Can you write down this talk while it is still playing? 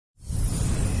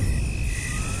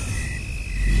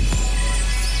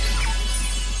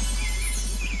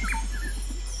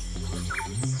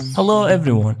Hello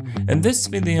everyone, in this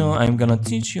video I'm gonna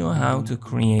teach you how to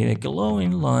create a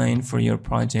glowing line for your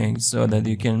project so that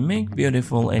you can make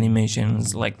beautiful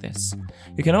animations like this.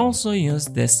 You can also use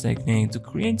this technique to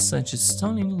create such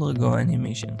stunning logo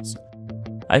animations.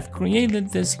 I've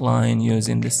created this line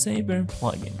using the Saber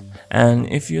plugin, and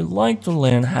if you'd like to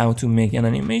learn how to make an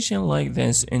animation like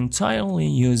this entirely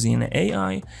using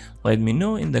AI, let me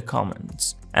know in the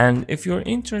comments. And if you're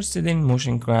interested in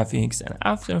motion graphics and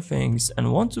After Effects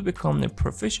and want to become a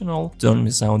professional, don't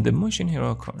miss out the Motion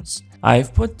Hero course.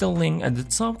 I've put the link at the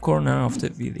top corner of the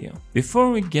video.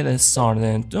 Before we get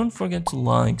started, don't forget to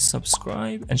like,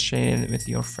 subscribe and share it with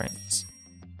your friends.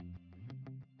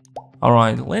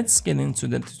 Alright, let's get into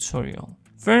the tutorial.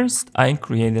 First, I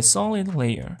create a solid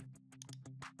layer.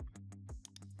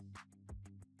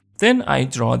 Then I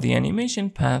draw the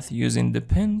animation path using the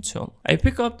pen tool. I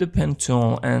pick up the pen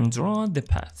tool and draw the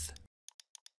path.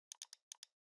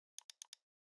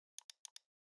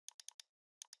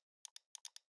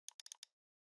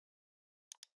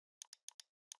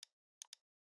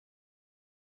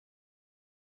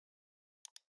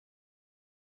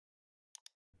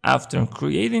 After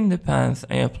creating the path,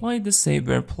 I apply the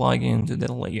Saber plugin to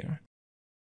the layer.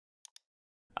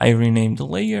 I rename the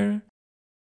layer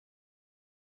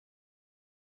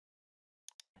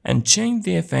and change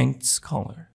the effect's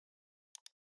color.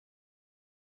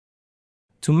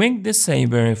 To make the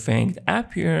Saber effect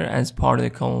appear as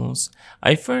particles,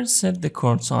 I first set the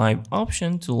core type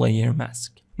option to layer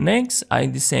mask. Next, I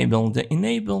disable the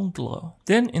enable glow.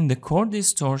 Then in the core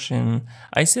distortion,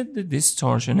 I set the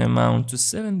distortion amount to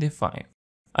 75.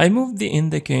 I move the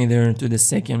indicator to the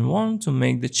second one to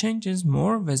make the changes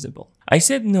more visible. I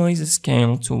set noise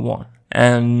scale to 1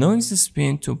 and noise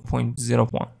speed to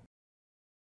 0.01.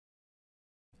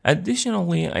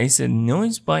 Additionally, I set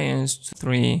noise bias to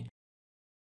 3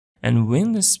 and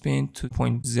wind speed to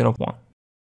 0.01.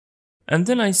 And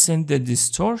then I set the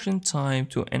distortion type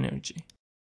to energy.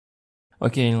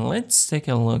 Okay, let's take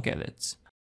a look at it.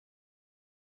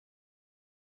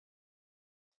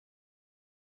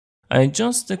 I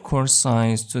adjust the core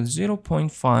size to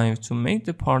 0.5 to make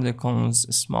the particles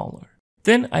smaller.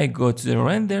 Then I go to the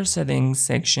render settings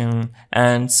section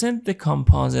and set the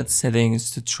composite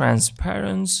settings to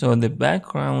transparent so the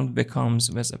background becomes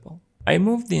visible. I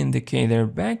move the indicator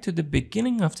back to the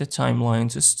beginning of the timeline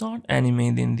to start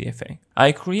animating the effect.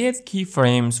 I create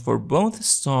keyframes for both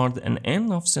start and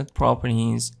end offset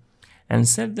properties and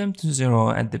set them to 0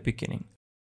 at the beginning.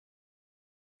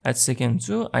 At second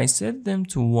 2, I set them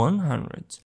to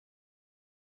 100.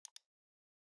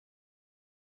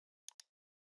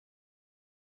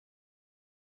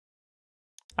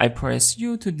 I press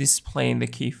U to display the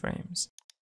keyframes.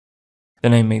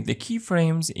 Then I make the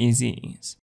keyframes easy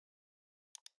ease.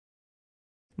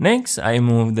 Next, I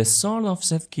move the start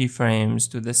offset keyframes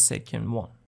to the second one.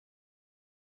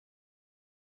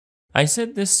 I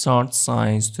set the start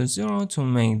size to 0 to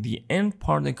make the end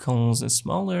particles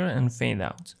smaller and fade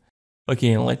out.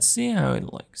 Okay, let's see how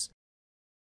it looks.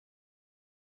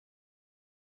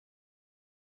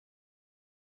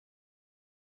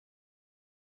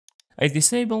 I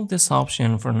disabled this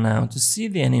option for now to see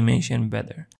the animation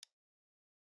better.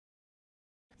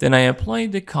 Then I apply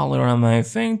the colorama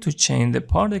effect to change the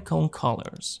particle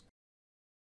colors.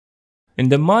 In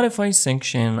the modify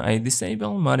section, I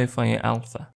disable modify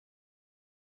alpha.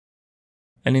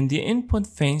 And in the input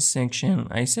phase section,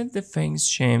 I set the phase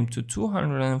shape to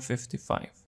 255.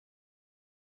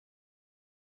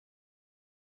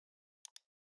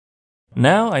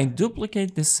 Now I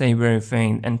duplicate the Saber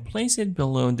effect and place it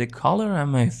below the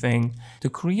colorama effect to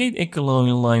create a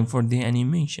glowing line for the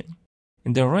animation.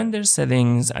 In the render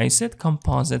settings, I set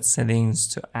composite settings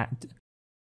to add.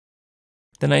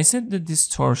 Then I set the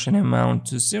distortion amount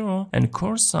to 0 and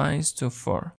core size to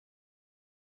 4.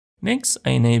 Next,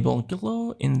 I enable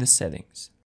glow in the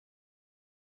settings.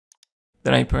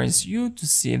 Then I press U to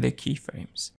see the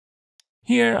keyframes.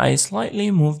 Here, I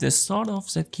slightly move the start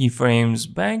offset keyframes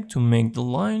back to make the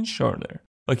line shorter.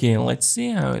 Okay, let's see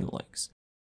how it looks.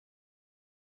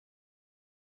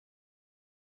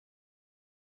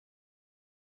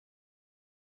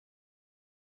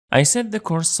 I set the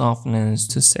core softness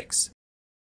to 6.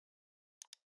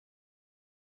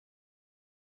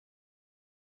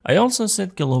 I also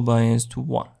set glow bias to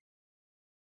 1.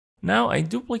 Now I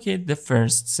duplicate the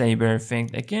first Saber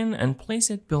effect again and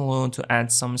place it below to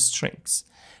add some streaks,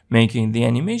 making the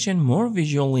animation more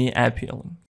visually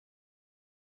appealing.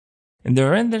 In the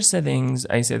render settings,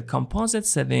 I set composite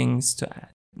settings to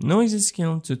add noise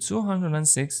scale to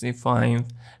 265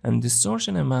 and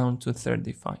distortion amount to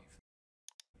 35.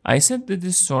 I set the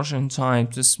distortion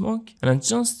type to smoke and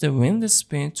adjust the wind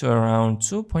speed to around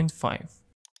 2.5.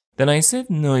 Then I set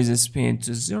noise speed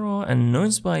to 0 and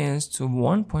noise bias to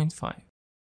 1.5.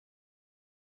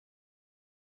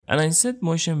 And I set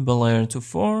motion blur to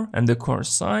 4 and the core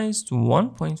size to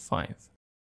 1.5.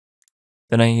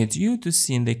 Then I hit U to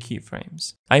see the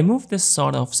keyframes. I move the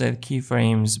start offset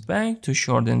keyframes back to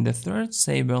shorten the third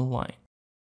saber line.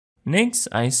 Next,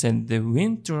 I set the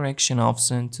wind direction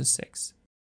offset to 6.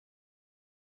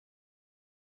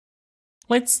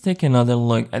 Let's take another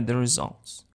look at the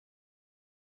results.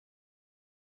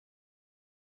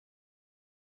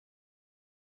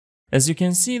 As you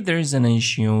can see, there is an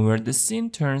issue where the scene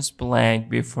turns black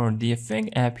before the effect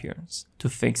appears. To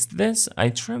fix this, I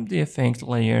trim the effect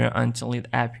layer until it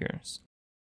appears.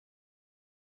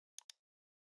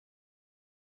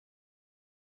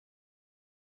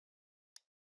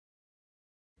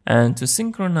 And to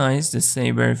synchronize the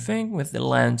saber effect with the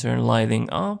lantern lighting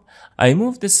up, I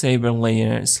move the saber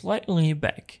layer slightly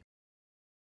back.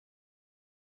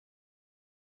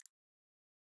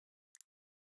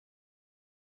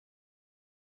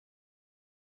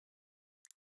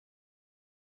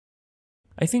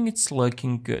 I think it's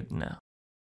looking good now.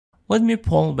 Let me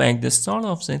pull back the start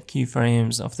offset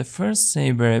keyframes of the first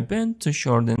saber a bit to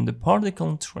shorten the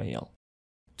particle trail.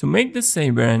 To make the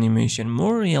saber animation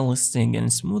more realistic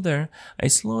and smoother, I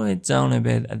slow it down a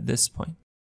bit at this point.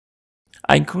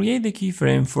 I create the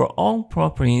keyframe for all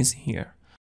properties here.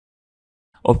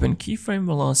 Open keyframe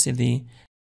velocity,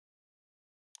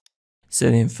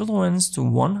 set influence to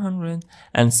 100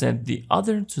 and set the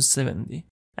other to 70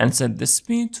 and set the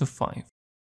speed to 5.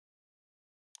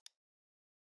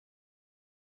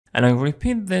 And I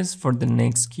repeat this for the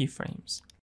next keyframes.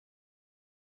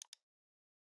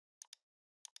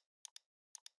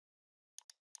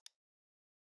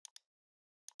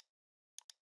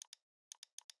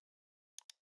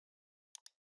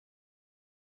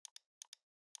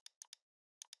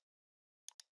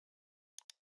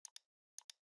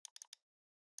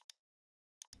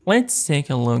 Let's take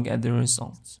a look at the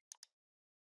results.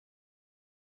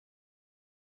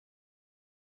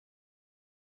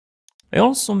 I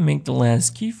also make the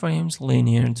last keyframes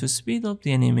linear to speed up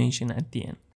the animation at the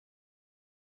end.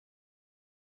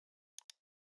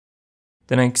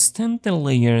 Then I extend the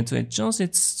layer to adjust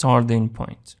its starting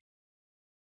point.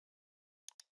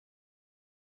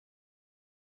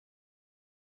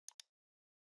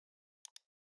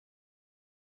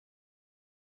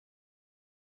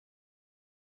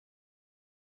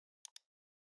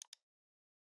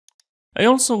 I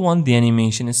also want the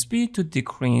animation speed to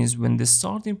decrease when the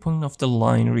starting point of the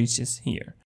line reaches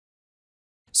here.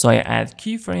 So I add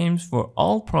keyframes for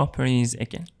all properties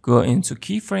again. Go into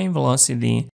keyframe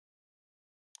velocity,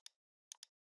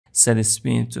 set the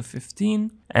speed to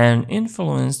 15 and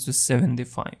influence to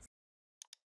 75.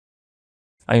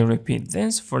 I repeat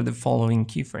this for the following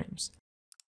keyframes.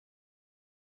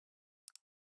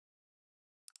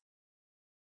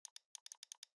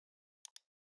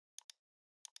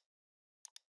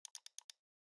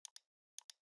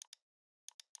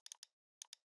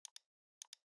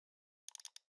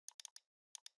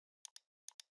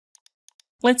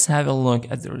 Let's have a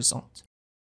look at the result.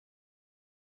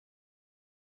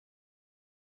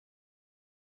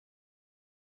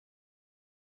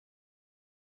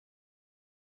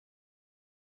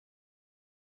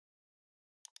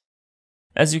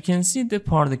 As you can see, the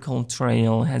particle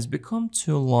trail has become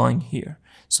too long here,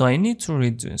 so I need to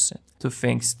reduce it. To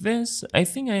fix this, I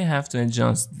think I have to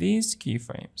adjust these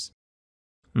keyframes.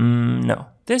 No,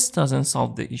 this doesn't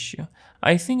solve the issue.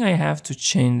 I think I have to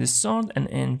change the start and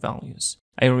end values.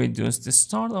 I reduce the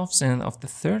start offset of the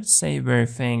third saber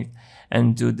effect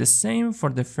and do the same for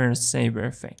the first saber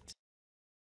effect.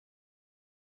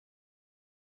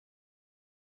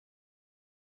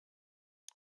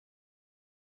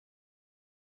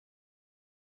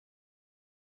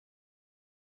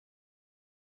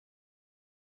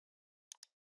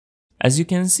 As you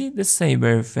can see, the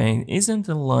saber effect isn't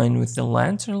aligned with the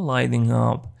lantern lighting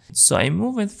up, so I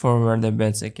move it forward a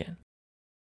bit again.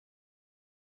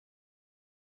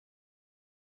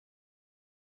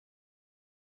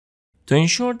 To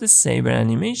ensure the saber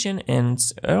animation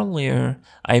ends earlier,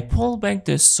 I pull back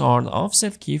the start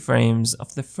offset keyframes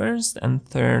of the first and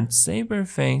third saber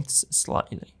effects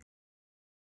slightly.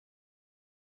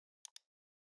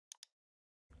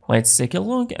 Let's take a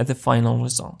look at the final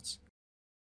results.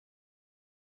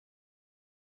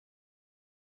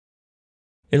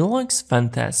 It looks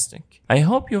fantastic. I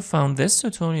hope you found this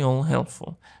tutorial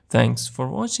helpful. Thanks for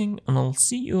watching and I'll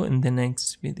see you in the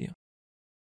next video.